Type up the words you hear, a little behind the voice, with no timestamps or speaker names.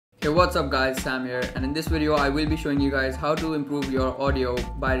Hey, what's up guys, Sam here, and in this video I will be showing you guys how to improve your audio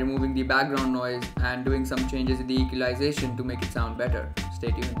by removing the background noise and doing some changes in the equalization to make it sound better.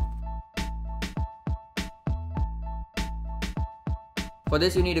 Stay tuned. For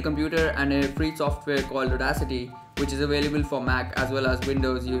this you need a computer and a free software called Audacity, which is available for Mac as well as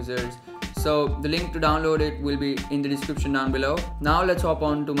Windows users. So the link to download it will be in the description down below. Now let's hop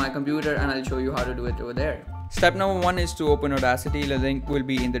on to my computer and I'll show you how to do it over there. Step number 1 is to open Audacity. The link will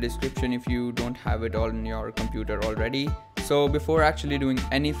be in the description if you don't have it on your computer already. So before actually doing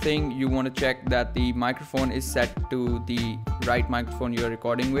anything, you want to check that the microphone is set to the right microphone you're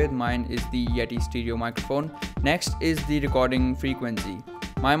recording with. Mine is the Yeti stereo microphone. Next is the recording frequency.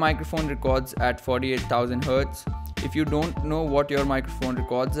 My microphone records at 48,000 Hz. If you don't know what your microphone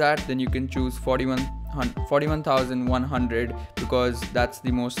records at, then you can choose 41,100 because that's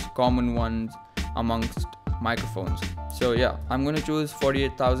the most common ones amongst microphones. So yeah, I'm going to choose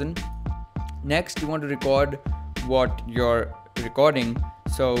 48,000. Next, you want to record what you're recording.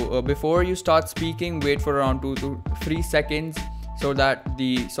 So before you start speaking, wait for around 2 to 3 seconds so that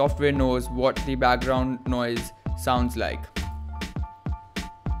the software knows what the background noise sounds like.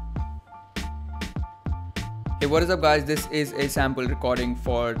 Hey, what is up guys, this is a sample recording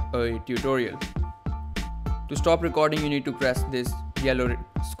for a tutorial. To stop recording, you need to press this yellow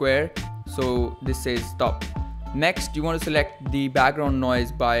square, so this says stop. Next, you want to select the background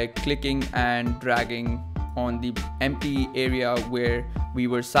noise by clicking and dragging on the empty area where we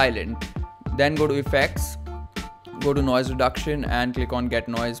were silent. Then go to effects, go to noise reduction and click on get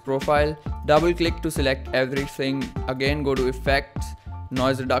noise profile. Double click to select everything. Again, go to effects,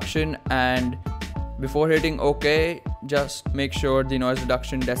 noise reduction, and before hitting OK, just make sure the noise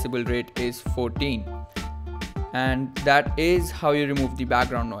reduction decibel rate is 14. And that is how you remove the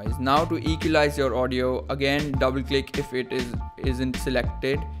background noise. Now to equalize your audio, again double click if it isn't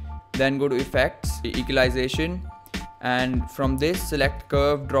selected. Then go to effects, equalization, and from this select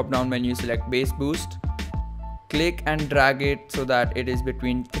curve, drop down menu, select bass boost. Click and drag it so that it is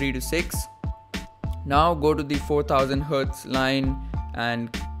between 3 to 6. Now go to the 4000 Hz line and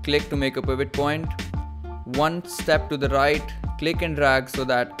click to make a pivot point. One step to the right, click and drag so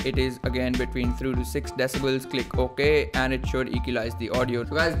that it is again between 3 to 6 decibels. Click OK and it should equalize the audio.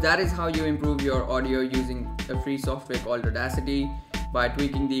 So guys, that is how you improve your audio using a free software called Audacity by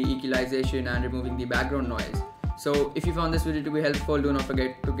tweaking the equalization and removing the background noise. So if you found this video to be helpful, do not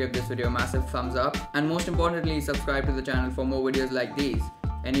forget to give this video a massive thumbs up, and most importantly subscribe to the channel for more videos like these.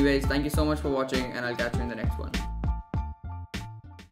 Anyways, thank you so much for watching and I'll catch you in the next one.